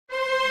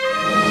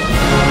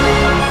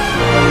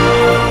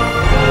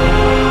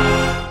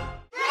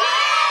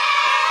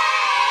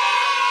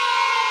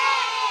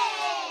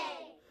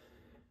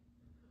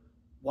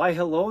Why,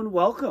 hello and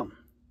welcome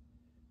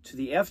to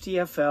the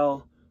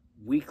FTFL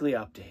Weekly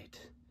Update,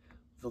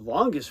 the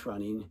longest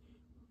running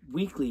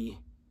weekly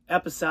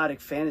episodic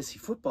fantasy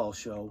football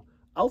show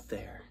out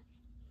there.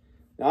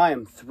 Now, I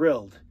am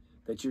thrilled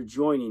that you're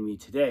joining me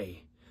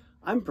today.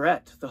 I'm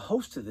Brett, the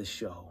host of this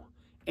show,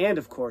 and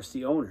of course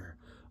the owner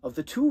of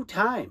the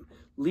two-time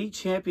league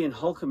champion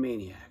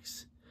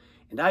Hulkamaniacs.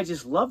 And I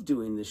just love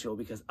doing this show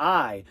because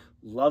I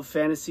love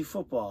fantasy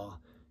football,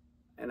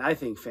 and I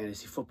think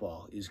fantasy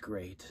football is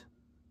great.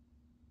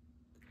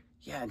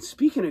 Yeah, and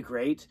speaking of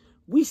great,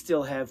 we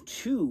still have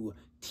two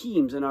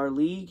teams in our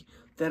league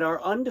that are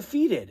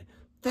undefeated.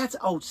 That's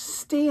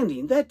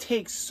outstanding. That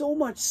takes so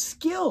much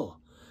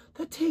skill.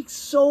 That takes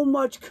so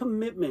much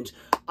commitment.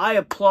 I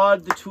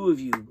applaud the two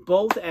of you.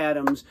 Both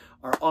Adams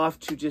are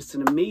off to just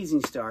an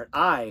amazing start.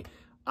 I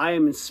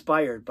am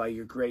inspired by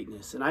your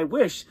greatness, and I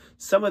wish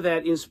some of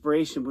that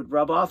inspiration would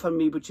rub off on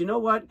me, but you know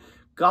what?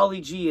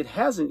 Golly gee, it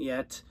hasn't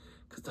yet,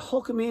 because the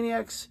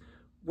Hulkamaniacs,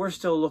 we're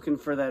still looking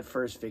for that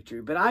first victory,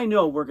 but I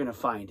know we're going to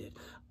find it.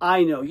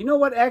 I know. You know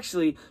what?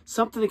 Actually,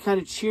 something to kind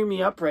of cheer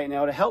me up right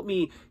now, to help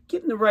me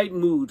get in the right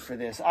mood for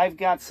this. I've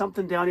got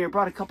something down here. I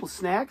brought a couple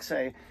snacks.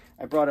 I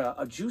brought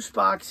a juice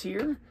box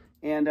here,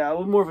 and a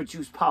little more of a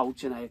juice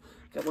pouch, and I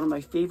got one of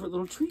my favorite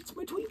little treats,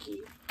 my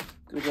Twinkie. I'm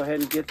going to go ahead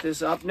and get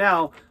this up.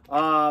 Now,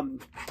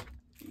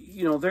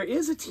 you know, there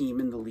is a team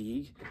in the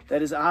league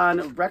that is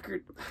on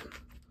record.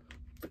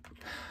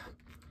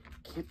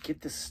 Can't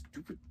get this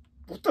stupid.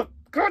 What the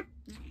God?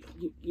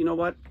 You know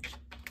what?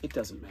 It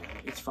doesn't matter.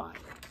 It's fine.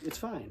 It's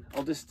fine.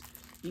 I'll just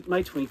eat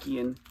my Twinkie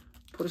and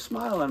put a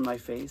smile on my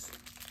face.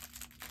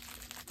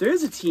 There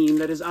is a team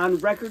that is on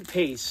record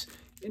pace,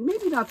 and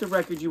maybe not the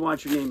record you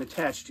want your name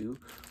attached to.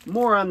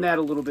 More on that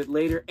a little bit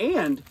later.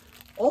 And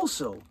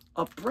also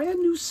a brand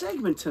new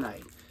segment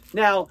tonight.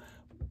 Now,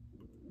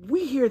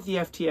 we here at the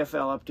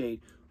FTFL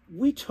Update,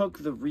 we took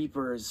the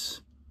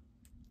Reaper's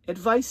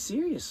advice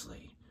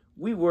seriously.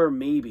 We were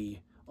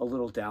maybe a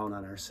little down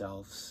on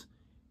ourselves.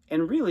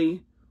 And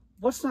really,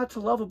 what's not to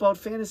love about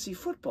fantasy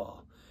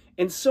football?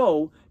 And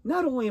so,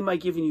 not only am I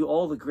giving you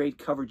all the great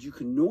coverage you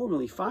can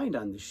normally find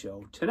on the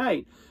show,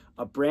 tonight,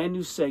 a brand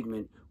new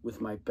segment with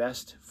my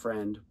best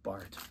friend,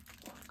 Bart.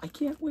 I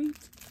can't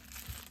wait.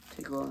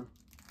 Take a little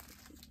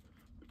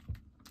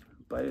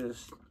bite of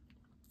this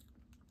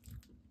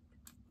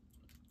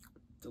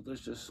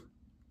delicious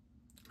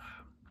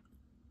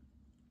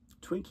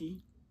Twinkie.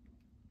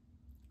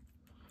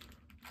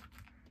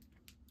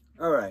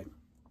 All right.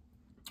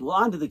 Well,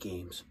 on to the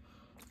games.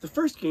 The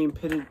first game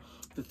pitted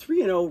the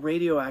 3-0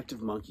 Radioactive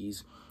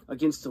Monkeys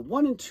against the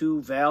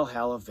 1-2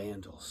 Valhalla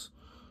Vandals.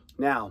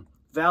 Now,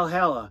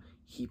 Valhalla,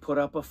 he put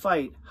up a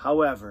fight,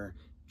 however,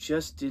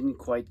 just didn't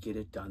quite get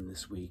it done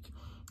this week.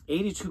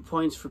 82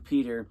 points for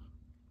Peter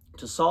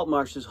to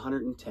Saltmarsh's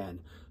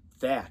 110.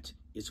 That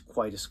is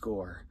quite a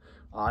score.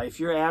 If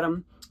you're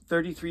Adam,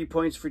 33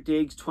 points for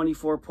Diggs,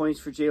 24 points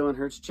for Jalen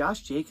Hurts.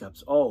 Josh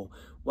Jacobs, oh,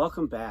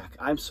 welcome back.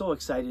 I'm so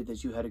excited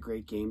that you had a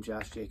great game,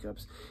 Josh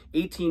Jacobs.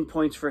 18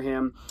 points for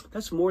him.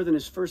 That's more than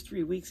his first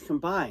 3 weeks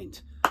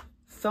combined.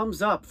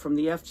 Thumbs up from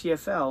the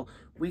FTFL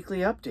Weekly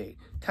Update.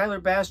 Tyler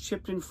Bass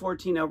chipped in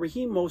 14. Now,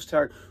 Raheem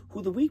Mostert,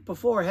 who the week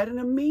before had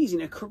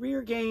a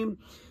career game,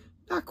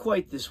 not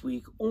quite this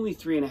week, only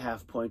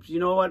 3.5 points. You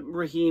know what,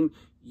 Raheem?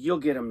 You'll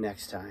get him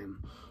next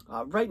time.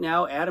 Right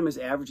now, Adam is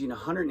averaging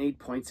 108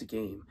 points a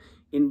game.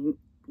 In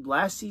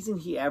last season,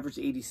 he averaged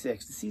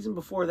 86. The season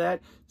before that,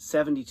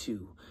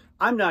 72.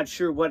 I'm not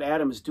sure what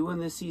Adam is doing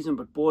this season,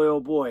 but boy, oh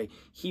boy,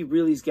 he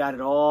really's got it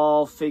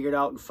all figured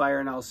out and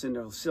firing all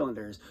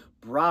cylinders.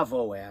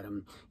 Bravo,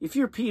 Adam. If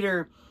you're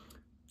Peter,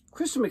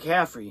 Christian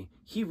McCaffrey,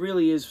 he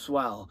really is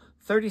swell.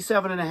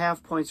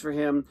 37.5 points for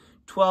him,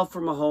 12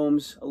 for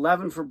Mahomes,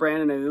 11 for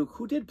Brandon Ayuk,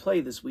 who did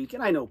play this week.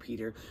 And I know,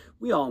 Peter,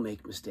 we all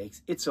make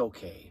mistakes. It's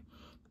okay.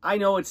 I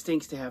know it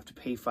stinks to have to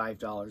pay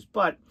 $5,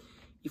 but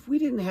if we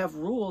didn't have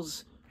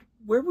rules,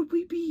 where would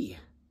we be?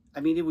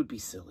 I mean, it would be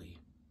silly.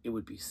 It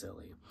would be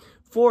silly.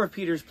 4 of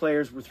Peter's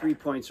players were 3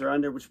 points or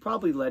under, which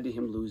probably led to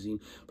him losing,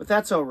 but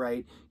that's all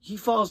right. He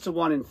falls to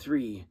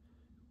 1-3,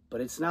 but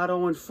it's not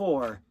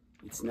 0-4.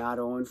 It's not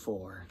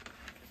 0-4.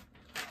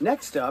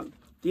 Next up,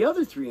 the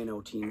other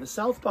 3-0 team, the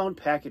Southbound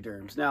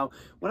Pachyderms. Now,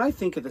 when I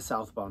think of the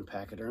Southbound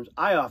Pachyderms,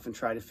 I often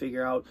try to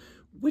figure out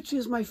which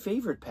is my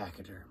favorite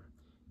pachyderm.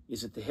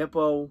 Is it the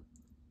hippo?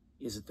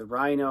 Is it the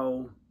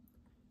rhino?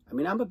 I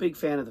mean, I'm a big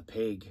fan of the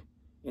pig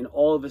and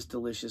all of its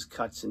delicious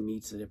cuts and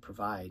meats that it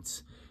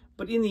provides.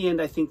 But in the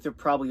end, I think they're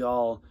probably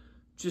all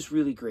just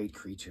really great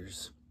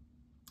creatures.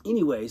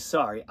 Anyway,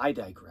 sorry, I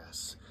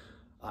digress.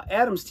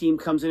 Adam's team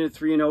comes in at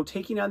 3-0,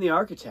 taking on the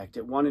Architect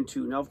at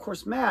 1-2. Now, of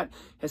course, Matt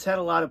has had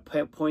a lot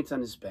of points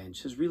on his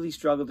bench, has really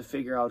struggled to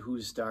figure out who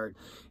to start.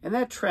 And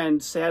that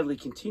trend sadly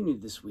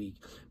continued this week.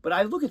 But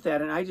I look at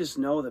that and I just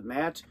know that,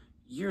 Matt,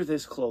 you're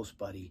this close,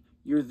 buddy.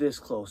 You're this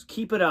close.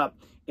 Keep it up.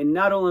 And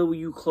not only will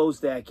you close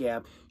that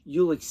gap,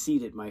 you'll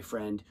exceed it, my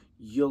friend.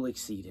 You'll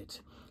exceed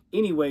it.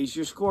 Anyways,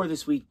 your score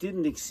this week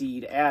didn't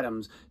exceed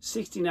Adam's.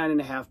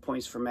 69.5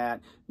 points for Matt,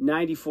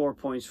 94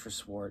 points for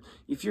Swart.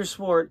 If you're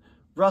Swart,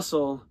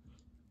 Russell,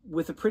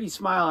 with a pretty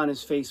smile on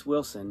his face,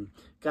 Wilson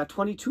got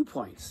 22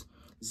 points.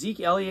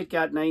 Zeke Elliott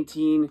got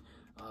 19.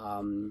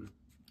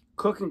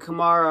 Cook and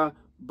Kamara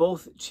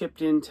both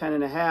chipped in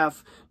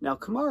 10.5. Now,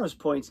 Kamara's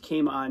points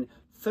came on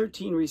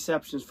 13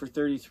 receptions for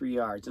 33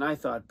 yards. And I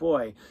thought,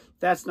 boy,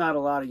 that's not a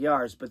lot of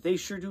yards, but they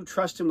sure do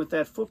trust him with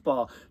that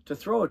football to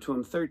throw it to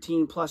him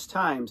 13 plus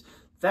times.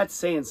 That's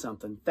saying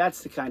something.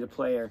 That's the kind of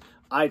player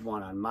I'd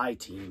want on my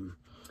team.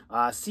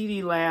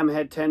 CeeDee Lamb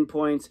had 10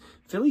 points.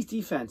 Philly's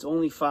defense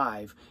only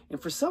 5.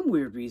 And for some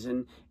weird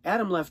reason,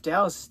 Adam left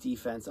Dallas'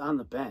 defense on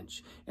the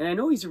bench. And I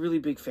know he's a really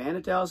big fan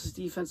of Dallas'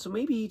 defense, so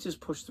maybe he just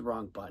pushed the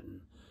wrong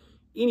button.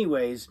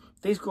 Anyways,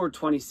 they scored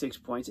 26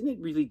 points, and it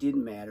really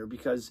didn't matter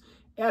because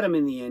Adam,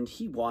 in the end,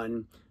 he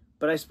won.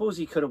 But I suppose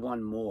he could have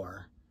won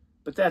more.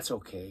 But that's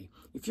okay.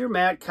 If you're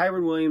Matt,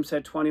 Kyron Williams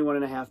had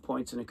 21.5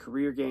 points in a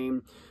career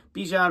game.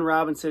 Bijan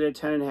Robinson had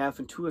 10.5,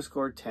 and Tua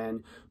scored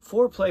 10.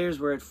 4 players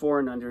were at 4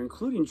 and under,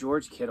 including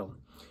George Kittle.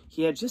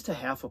 He had just a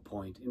half a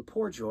point. And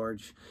poor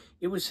George,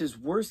 it was his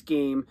worst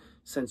game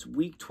since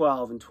Week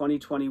 12 in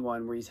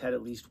 2021, where he's had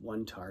at least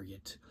 1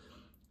 target.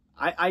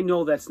 I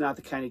know that's not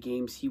the kind of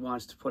games he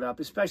wants to put up,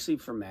 especially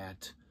for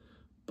Matt.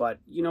 But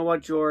you know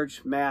what,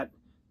 George, Matt,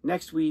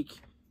 next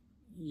week,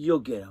 you'll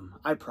get him.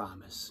 I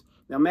promise.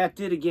 Now, Matt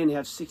did again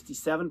have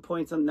 67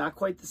 points, not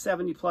quite the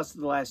 70 plus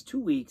of the last 2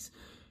 weeks.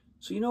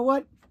 So you know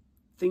what?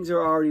 Things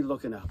are already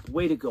looking up.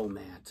 Way to go,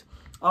 Matt.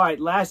 All right,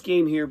 last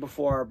game here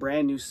before our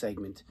brand new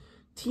segment.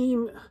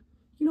 Team,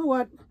 you know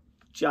what?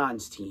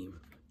 John's team.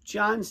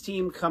 John's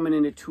team coming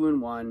in at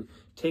 2-1,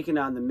 taking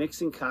on the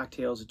Mixing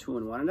Cocktails at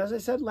 2-1. And as I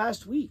said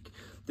last week,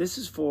 this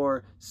is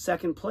for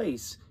second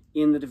place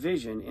in the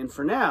division. And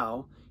for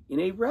now, in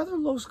a rather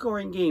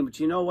low-scoring game. But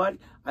you know what?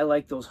 I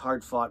like those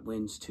hard-fought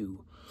wins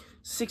too.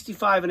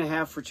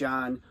 65.5 for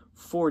John,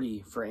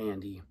 40 for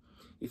Andy.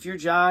 If you're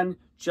John,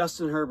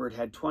 Justin Herbert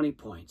had 20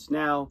 points.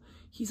 Now,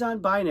 he's on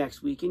bye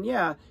next week, and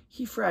yeah,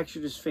 he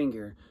fractured his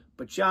finger.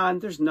 But John,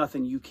 there's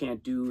nothing you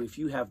can't do if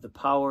you have the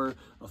power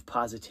of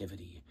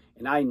positivity.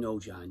 And I know,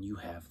 John, you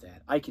have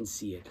that. I can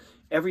see it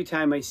every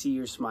time I see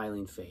your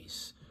smiling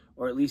face.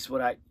 Or at least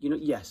when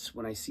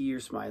I see your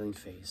smiling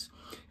face.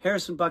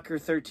 Harrison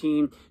Butker,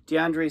 13.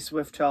 DeAndre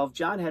Swift, 12.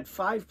 John had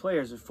 5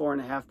 players at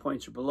 4.5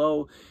 points or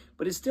below,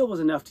 but it still was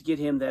enough to get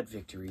him that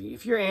victory.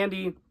 If you're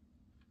Andy,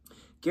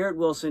 Garrett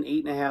Wilson,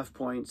 8.5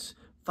 points.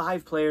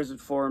 5 players at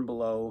 4 and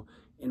below,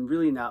 and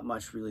really not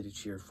much really to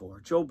cheer for.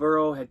 Joe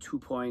Burrow had 2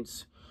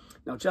 points.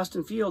 Now,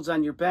 Justin Fields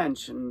on your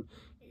bench, and,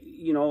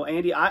 you know,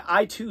 Andy,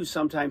 I too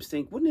sometimes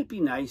think, wouldn't it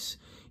be nice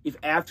if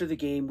after the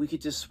game we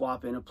could just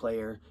swap in a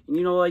player and,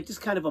 you know, like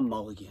just kind of a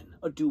mulligan,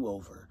 a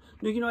do-over.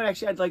 No, you know what,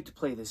 actually, I'd like to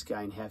play this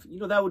guy in half. You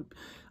know,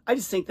 I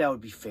just think that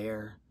would be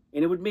fair,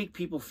 and it would make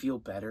people feel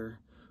better.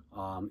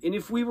 And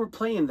if we were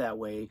playing that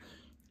way,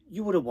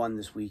 you would have won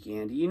this week,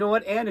 Andy. You know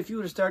what? And if you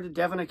would have started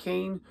Devin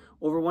Akane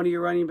over one of your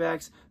running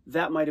backs,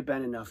 that might have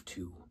been enough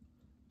too.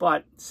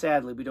 But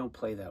sadly, we don't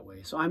play that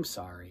way. So I'm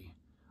sorry.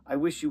 I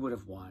wish you would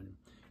have won.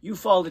 You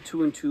fall to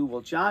 2-2,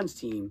 while John's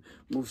team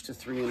moves to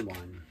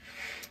 3-1.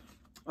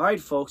 All right,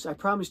 folks, I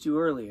promised you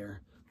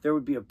earlier there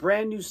would be a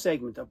brand new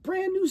segment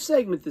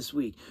this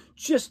week,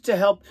 just to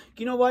help,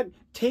 you know what,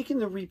 taking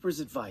the Reaper's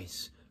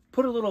advice,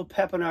 put a little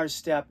pep in our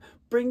step,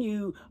 bring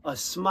you a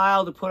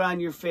smile to put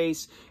on your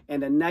face,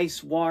 and a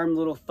nice warm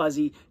little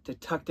fuzzy to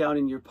tuck down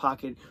in your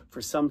pocket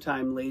for some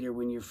time later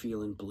when you're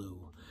feeling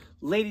blue.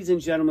 Ladies and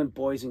gentlemen,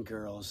 boys and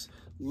girls,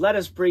 let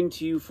us bring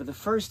to you for the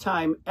first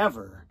time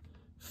ever,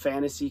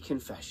 Fantasy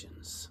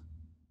Confessions.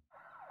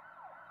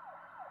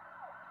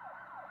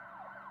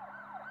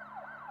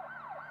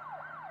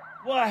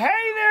 Well,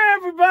 hey there,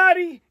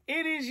 everybody.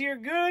 It is your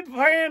good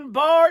friend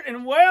Bart,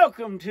 and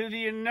welcome to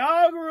the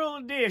inaugural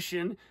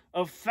edition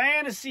of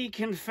Fantasy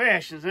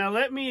Confessions. Now,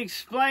 let me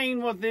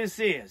explain what this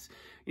is.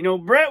 You know,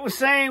 Brett was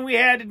saying we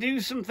had to do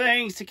some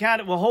things to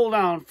kind of, well, hold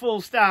on,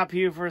 full stop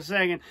here for a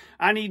second.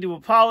 I need to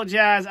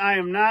apologize. I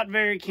am not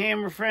very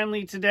camera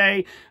friendly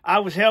today. I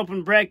was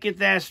helping Brett get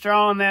that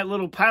straw in that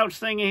little pouch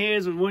thing of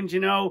his, and wouldn't you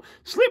know,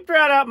 slipped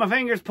right out my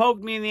fingers,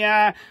 poked me in the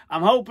eye.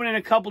 I'm hoping in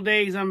a couple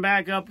days I'm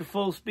back up to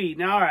full speed.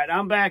 Now, all right,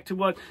 I'm back to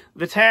what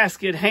the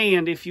task at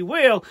hand, if you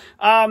will.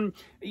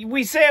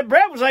 We said,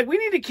 Brett was like, we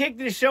need to kick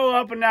this show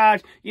up a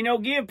notch, you know,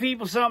 give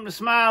people something to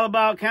smile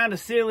about, kind of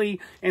silly,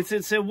 and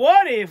said,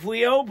 what if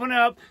we open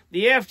up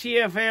the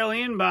FTFL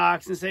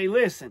inbox and say,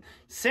 listen,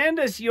 send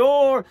us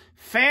your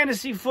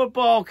fantasy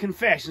football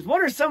confessions.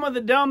 What are some of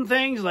the dumb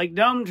things, like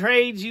dumb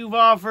trades you've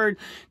offered,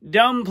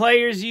 dumb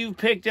players you've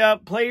picked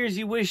up, players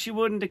you wish you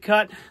wouldn't have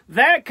cut,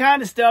 that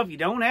kind of stuff. You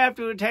don't have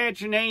to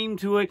attach your name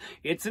to it.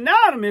 It's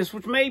anonymous,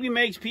 which maybe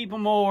makes people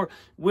more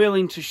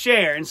willing to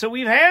share. And so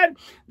we've had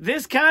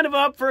this kind of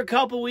up for a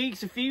couple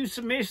weeks, a few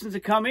submissions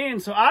have come in,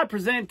 so I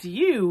present to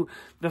you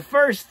the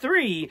first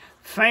 3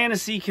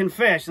 fantasy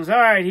confessions. All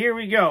right, here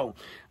we go.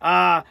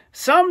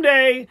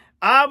 Someday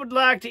I would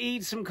like to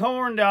eat some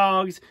corn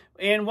dogs,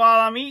 and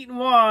while I'm eating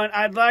one,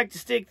 I'd like to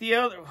stick the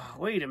other.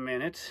 Wait a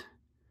minute.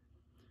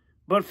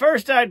 But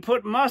first I'd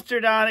put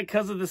mustard on it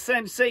because of the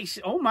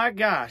sensation. Oh my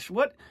gosh,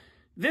 what?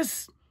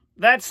 This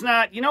that's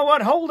not, you know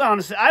what, hold on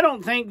a second. I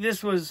don't think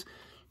this was,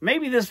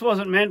 maybe this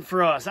wasn't meant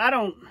for us.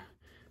 I'm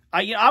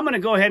going to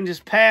go ahead and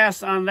just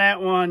pass on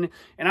that one,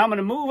 and I'm going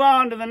to move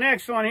on to the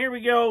next one. Here we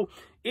go.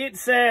 It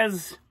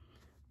says,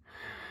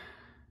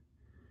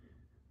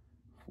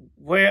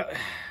 well,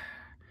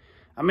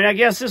 I mean, I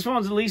guess this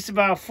one's at least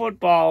about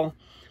football.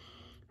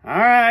 All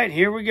right,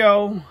 here we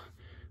go.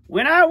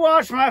 When I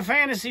watch my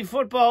fantasy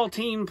football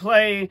team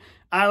play,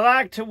 I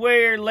like to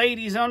wear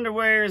ladies'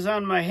 underwears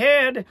on my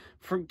head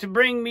to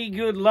bring me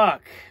good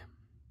luck.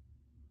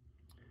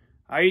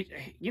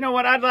 You know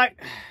what I'd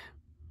like?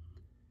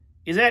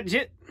 Is that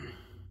just...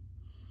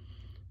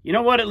 You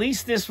know what? At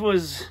least this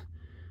was...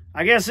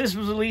 I guess this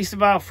was at least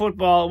about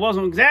football. It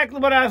wasn't exactly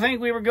what I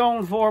think we were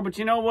going for, but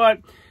you know what?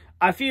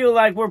 I feel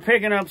like we're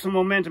picking up some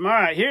momentum. All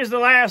right, here's the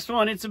last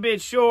one. It's a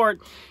bit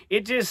short.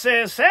 It just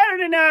says,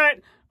 Saturday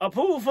night, a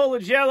pool full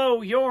of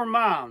Jell-O, your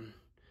mom.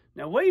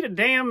 Now, wait a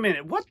damn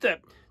minute. What the...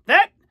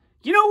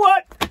 You know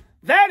what?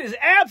 That is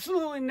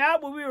absolutely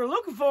not what we were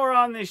looking for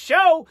on this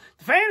show.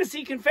 The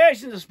Fantasy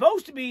Confessions are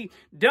supposed to be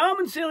dumb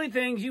and silly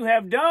things you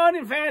have done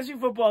in fantasy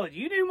football that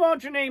you didn't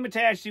want your name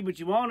attached to, but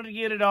you wanted to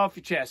get it off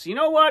your chest. So you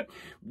know what?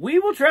 We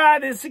will try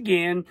this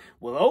again.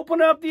 We'll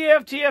open up the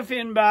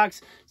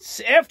FTFL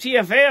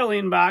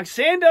inbox,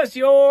 send us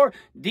your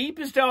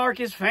deepest,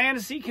 darkest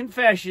fantasy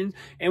confessions,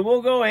 and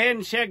we'll go ahead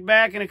and check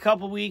back in a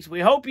couple weeks. We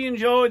hope you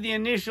enjoyed the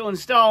initial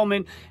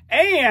installment,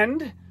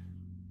 and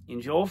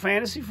enjoy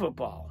fantasy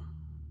football.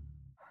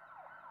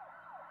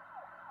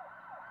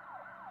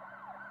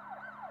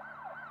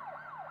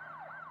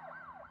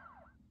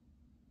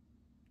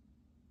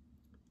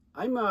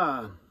 I'm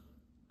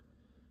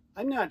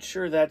not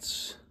sure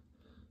that's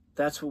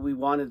what we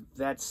wanted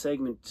that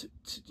segment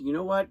to. You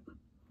know what?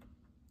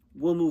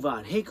 We'll move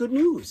on. Hey, good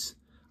news.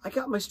 I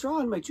got my straw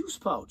in my juice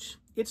pouch.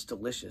 It's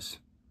delicious.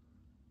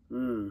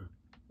 Fruit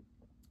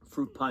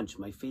punch,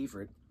 my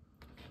favorite.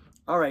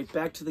 All right,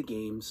 back to the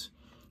games.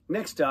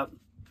 Next up,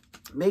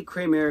 make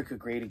Kramerica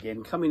great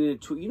again. Coming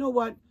into, you know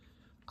what?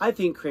 I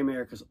think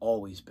Kramerica's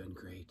always been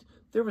great.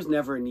 There was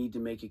never a need to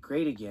make it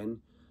great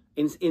again.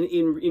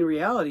 In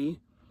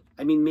reality,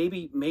 I mean,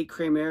 maybe make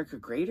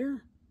Kramerica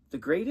greater, the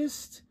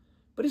greatest,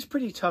 but it's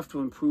pretty tough to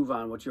improve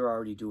on what you're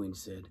already doing,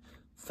 Sid.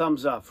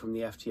 Thumbs up from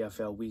the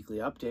FTFL Weekly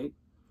Update.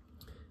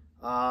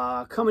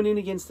 Coming in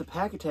against the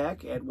Pack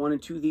Attack at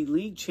 1-2, the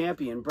league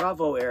champion.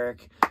 Bravo,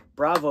 Eric.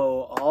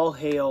 Bravo, all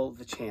hail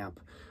the champ.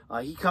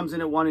 He comes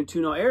in at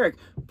 1-2. Now, Eric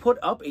put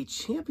up a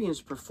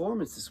champion's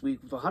performance this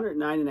week with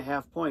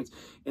 109.5 points,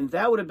 and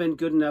that would have been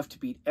good enough to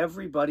beat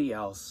everybody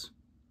else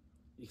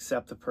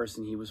except the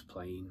person he was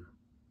playing.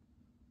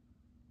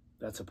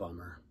 That's a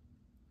bummer.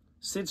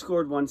 Sid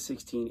scored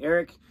 116.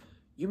 Eric,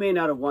 you may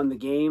not have won the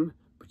game,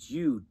 but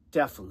you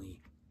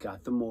definitely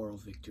got the moral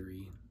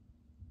victory.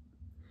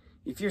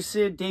 If you're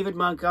Sid, David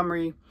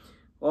Montgomery,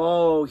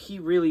 oh, he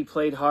really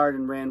played hard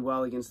and ran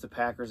well against the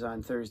Packers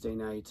on Thursday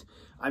night.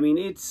 I mean,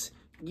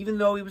 even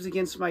though he was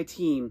against my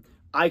team,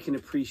 I can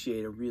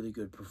appreciate a really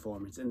good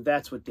performance, and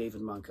that's what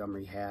David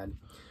Montgomery had.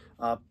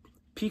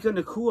 Puka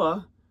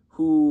Nacua,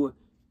 who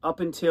up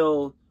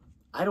until,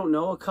 I don't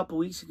know, a couple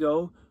weeks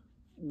ago,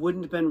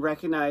 wouldn't have been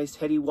recognized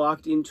had he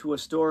walked into a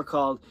store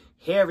called,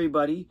 "Hey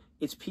everybody,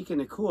 it's Puka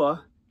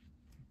Nacua."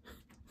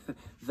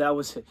 that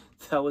was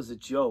a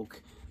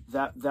joke.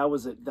 That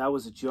was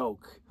a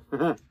joke.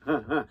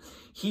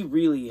 He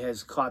really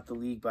has caught the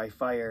league by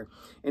fire,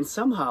 and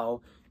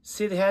somehow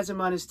Sid has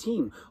him on his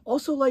team.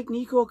 Also, like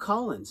Nico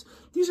Collins.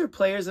 These are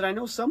players that I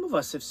know some of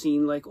us have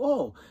seen, like,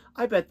 oh,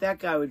 I bet that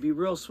guy would be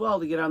real swell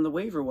to get on the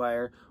waiver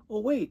wire. Oh,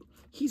 wait,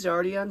 he's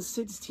already on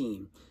Sid's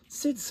team.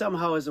 Sid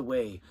somehow has a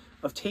way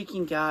of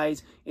taking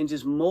guys and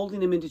just molding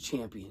them into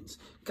champions.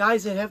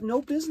 Guys that have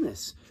no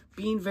business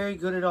being very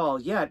good at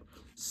all. Yet,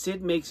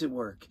 Sid makes it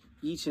work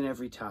each and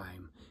every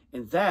time.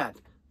 And that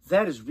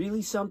is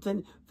really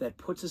something that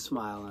puts a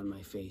smile on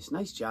my face.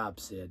 Nice job,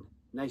 Sid.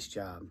 Nice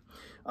job.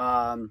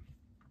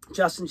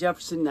 Justin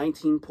Jefferson,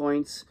 19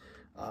 points.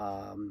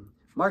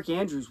 Mark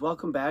Andrews,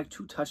 welcome back.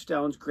 2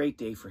 touchdowns. Great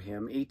day for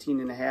him.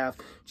 18.5.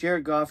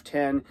 Jared Goff,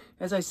 10.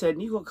 As I said,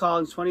 Nico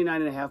Collins,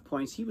 29.5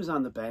 points. He was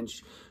on the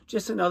bench.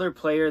 Just another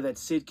player that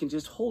Sid can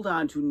just hold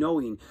on to,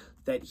 knowing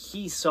that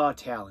he saw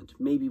talent,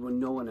 maybe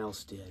when no one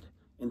else did.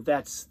 And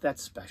that's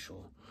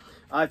special.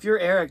 If you're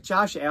Eric,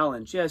 Josh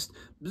Allen, just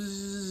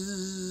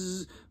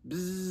bzzz,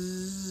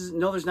 bzzz.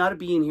 No, there's not a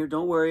bee in here.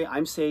 Don't worry.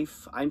 I'm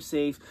safe. I'm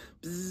safe.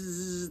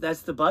 Bzzz.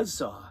 That's the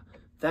buzzsaw.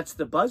 That's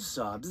the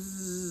buzzsaw.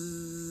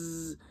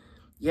 Bzzz.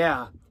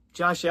 Yeah,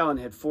 Josh Allen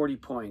had 40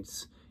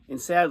 points,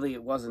 and sadly,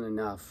 it wasn't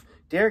enough.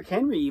 Derrick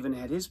Henry even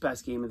had his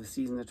best game of the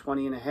season at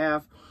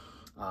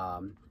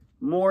 20.5.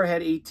 Moore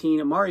had 18.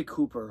 Amari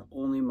Cooper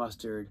only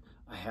mustered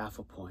a half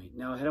a point.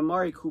 Now, had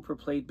Amari Cooper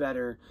played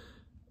better,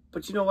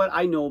 but you know what?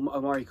 I know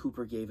Amari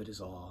Cooper gave it his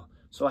all.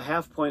 So a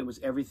half point was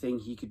everything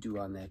he could do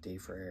on that day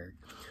for Eric.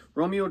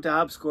 Romeo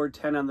Doubs scored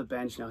 10 on the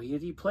bench. Now,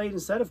 had he played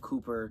instead of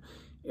Cooper,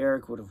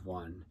 Eric would have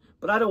won.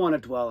 But I don't want to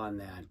dwell on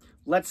that.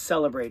 Let's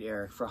celebrate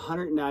Eric for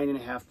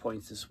 109.5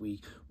 points this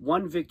week.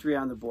 1 victory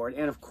on the board.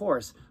 And, of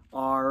course,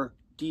 our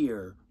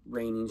dear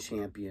reigning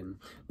champion.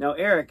 Now,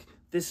 Eric,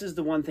 this is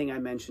the one thing I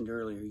mentioned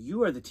earlier.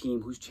 You are the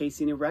team who's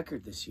chasing a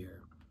record this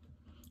year.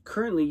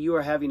 Currently, you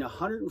are having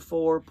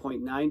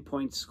 104.9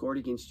 points scored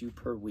against you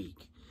per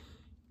week.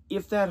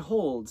 If that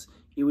holds,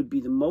 it would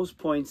be the most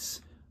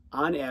points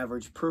on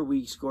average per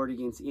week scored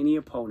against any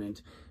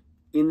opponent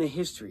in the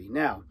history.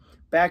 Now,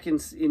 back in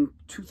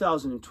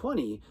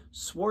 2020,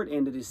 Swart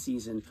ended his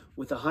season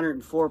with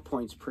 104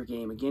 points per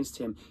game against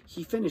him.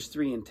 He finished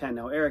 3-10.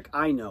 Now, Eric,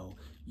 I know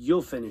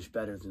you'll finish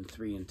better than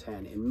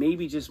 3-10, and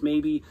maybe, just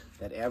maybe,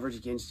 that average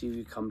against you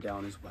would come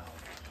down as well.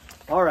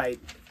 All right,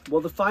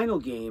 well, the final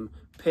game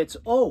pits,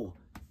 oh,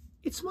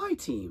 it's my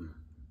team.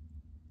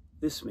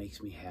 This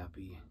makes me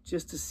happy,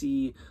 just to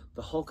see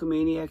the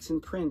Hulkamaniacs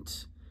in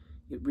print.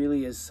 It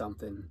really is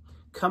something.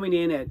 Coming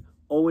in at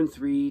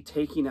 0-3,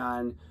 taking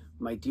on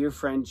my dear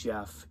friend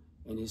Jeff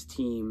and his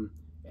team,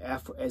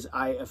 as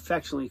I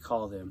affectionately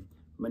call them,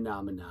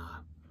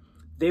 Mana.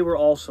 They were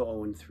also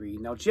 0-3.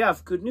 Now,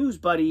 Jeff, good news,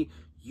 buddy.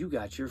 You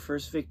got your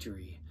first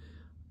victory.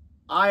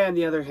 I, on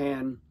the other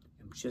hand,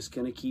 am just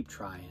going to keep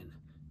trying,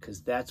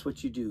 because that's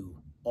what you do.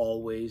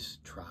 Always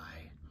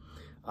try.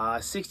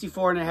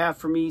 64.5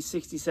 for me,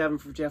 67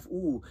 for Jeff.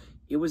 Ooh,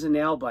 it was a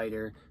nail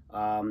biter.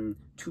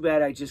 Too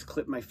bad I just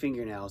clipped my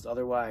fingernails.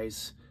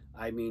 Otherwise,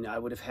 I mean, I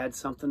would have had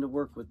something to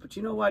work with. But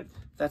you know what?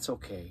 That's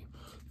okay.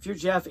 If you're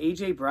Jeff,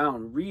 A.J.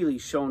 Brown really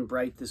shone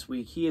bright this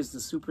week. He is the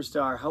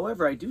superstar.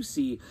 However, I do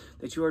see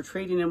that you are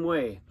trading him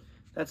away.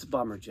 That's a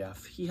bummer,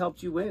 Jeff. He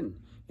helped you win,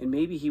 and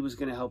maybe he was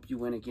going to help you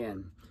win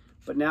again.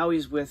 But now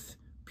he's with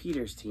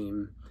Peter's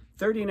team.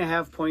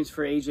 30.5 points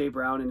for A.J.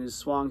 Brown and his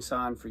Swang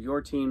San for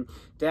your team.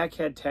 Dak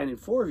had 10, and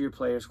 4 of your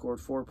players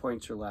scored 4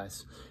 points or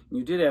less. And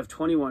you did have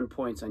 21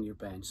 points on your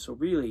bench. So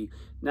really,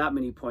 not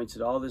many points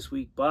at all this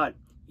week, but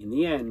in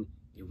the end,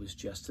 it was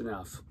just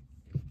enough.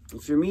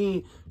 If you're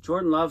me,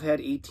 Jordan Love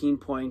had 18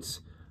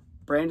 points.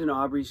 Brandon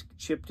Aubrey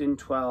chipped in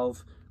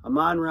 12.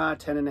 Amon-Ra,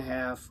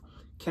 10.5.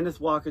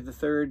 Kenneth Walker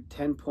III,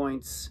 10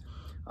 points.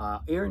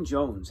 Aaron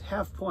Jones,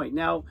 half point.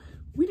 Now,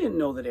 we didn't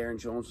know that Aaron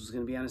Jones was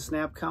going to be on a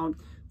snap count.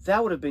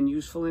 That would have been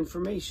useful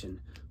information,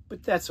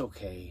 but that's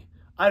okay.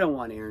 I don't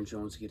want Aaron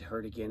Jones to get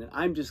hurt again, and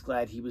I'm just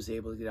glad he was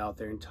able to get out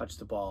there and touch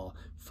the ball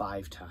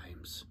 5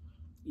 times.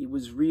 It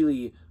was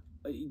really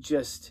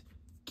just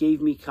gave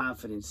me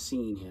confidence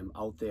seeing him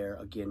out there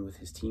again with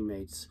his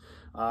teammates.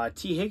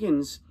 T.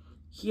 Higgins,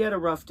 he had a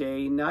rough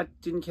day,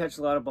 didn't catch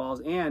a lot of balls,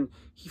 and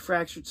he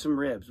fractured some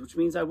ribs, which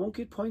means I won't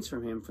get points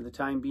from him for the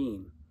time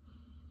being.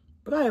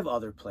 But I have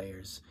other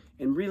players.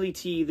 And really,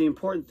 T, the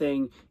important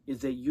thing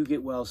is that you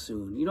get well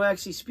soon. You know,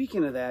 actually,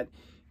 speaking of that,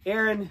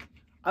 Aaron,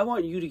 I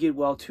want you to get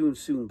well too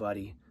soon,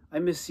 buddy. I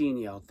miss seeing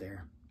you out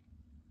there.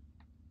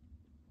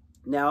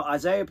 Now,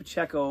 Isaiah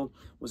Pacheco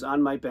was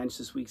on my bench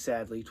this week,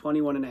 sadly.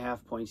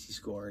 21.5 points he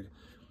scored.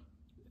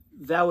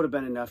 That would have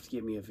been enough to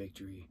give me a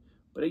victory.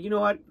 But you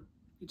know what?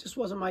 It just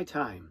wasn't my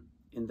time.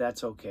 And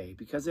that's okay.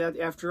 Because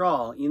after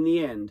all, in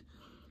the end,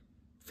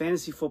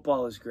 fantasy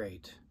football is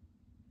great.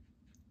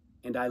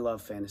 And I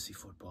love fantasy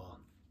football.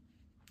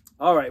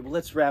 All right, well,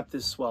 let's wrap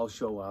this swell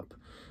show up.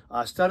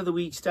 Stud of the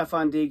week,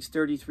 Stephon Diggs,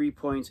 33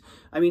 points.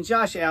 I mean,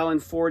 Josh Allen,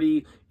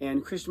 40,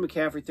 and Christian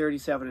McCaffrey,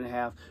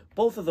 37.5.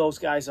 Both of those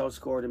guys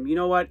outscored him. You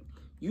know what?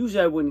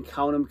 Usually I wouldn't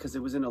count them because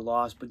it was in a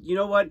loss, but you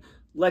know what?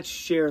 Let's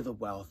share the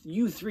wealth.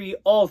 You three,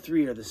 all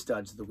three are the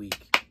studs of the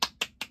week.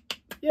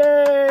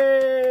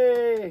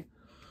 Yay!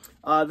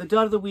 The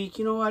dud of the week,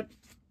 you know what?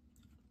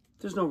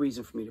 There's no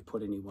reason for me to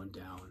put anyone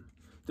down.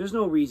 There's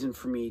no reason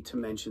for me to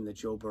mention that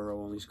Joe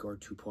Burrow only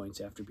scored 2 points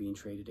after being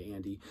traded to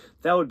Andy.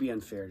 That would be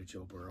unfair to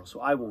Joe Burrow,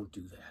 so I won't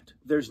do that.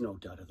 There's no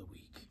dud of the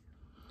week.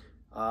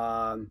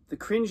 The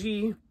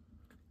cringy,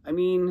 I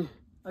mean,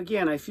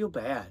 again, I feel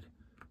bad,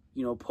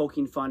 you know,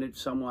 poking fun at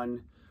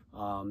someone.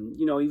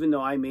 You know, even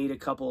though I made a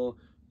couple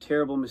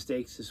terrible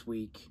mistakes this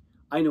week,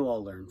 I know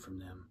I'll learn from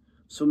them.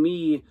 So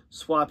me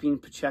swapping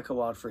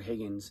Pacheco out for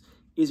Higgins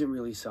isn't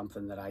really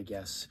something that I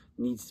guess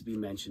needs to be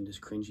mentioned as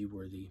cringy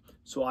worthy,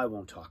 so I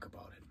won't talk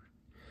about it.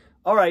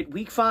 All right,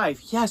 week 5.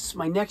 Yes,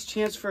 my next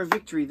chance for a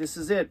victory. This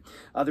is it.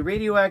 The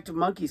Radioactive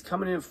Monkeys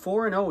coming in at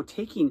 4-0,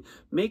 taking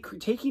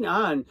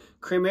on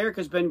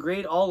Kramerica's been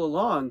great all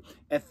along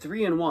at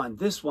 3-1.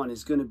 This one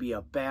is going to be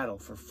a battle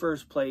for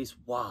first place.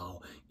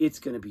 Wow, it's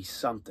going to be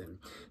something.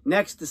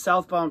 Next, the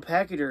Southbound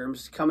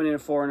Pachyderms coming in at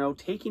 4-0,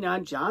 taking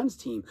on John's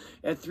team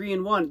at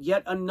 3-1.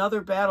 Yet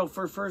another battle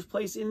for first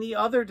place in the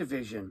other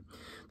division.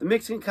 The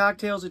Mexican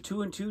Cocktails at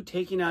 2-2,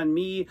 taking on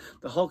me,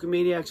 the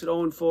Hulkamaniacs at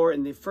 0-4,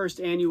 in the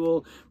first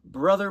annual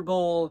Brother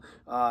Bowl.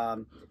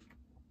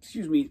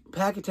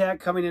 Pack Attack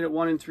coming in at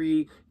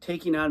 1-3,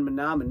 taking on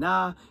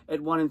Mana at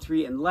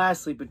 1-3, and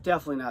lastly, but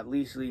definitely not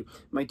leastly,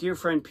 my dear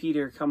friend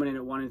Peter coming in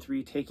at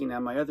 1-3, taking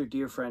on my other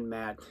dear friend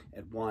Matt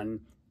at 1-3.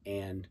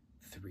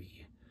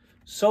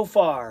 So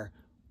far,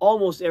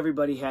 almost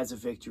everybody has a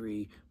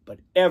victory, but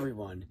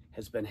everyone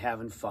has been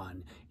having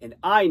fun. And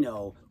I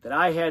know that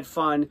I had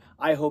fun.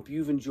 I hope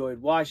you've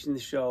enjoyed watching the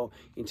show.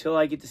 Until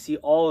I get to see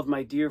all of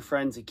my dear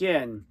friends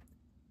again,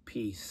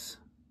 peace.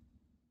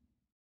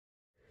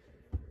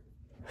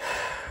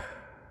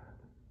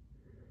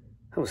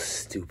 was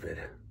stupid.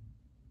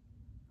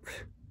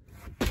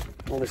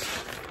 All this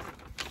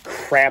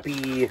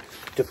crappy,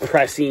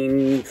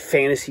 depressing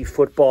fantasy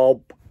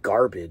football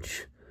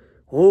garbage.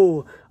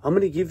 Oh, I'm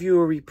going to give you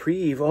a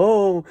reprieve.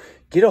 Oh,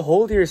 get a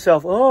hold of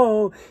yourself.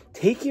 Oh,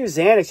 take your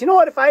Xanax. You know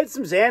what? If I had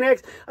some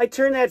Xanax, I'd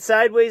turn that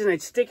sideways and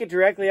I'd stick it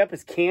directly up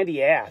his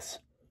candy ass.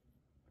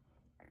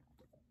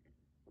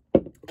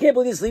 Can't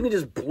believe this leave me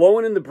just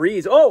blowing in the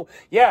breeze. Oh,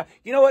 yeah.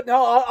 You know what?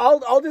 No,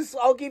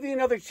 I'll give you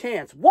another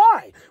chance.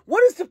 Why?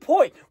 What is the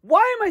point?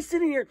 Why am I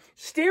sitting here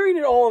staring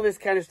at all of this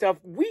kind of stuff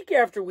week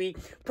after week,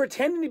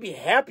 pretending to be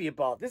happy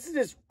about? This is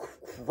just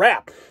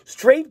crap.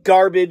 Straight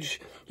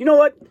garbage. You know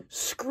what?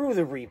 Screw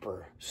the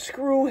Reaper.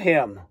 Screw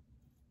him.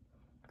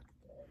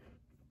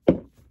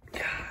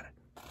 God.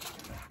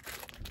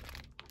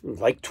 I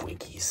like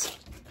Twinkies.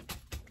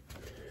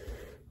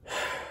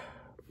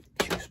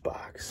 Juice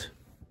box.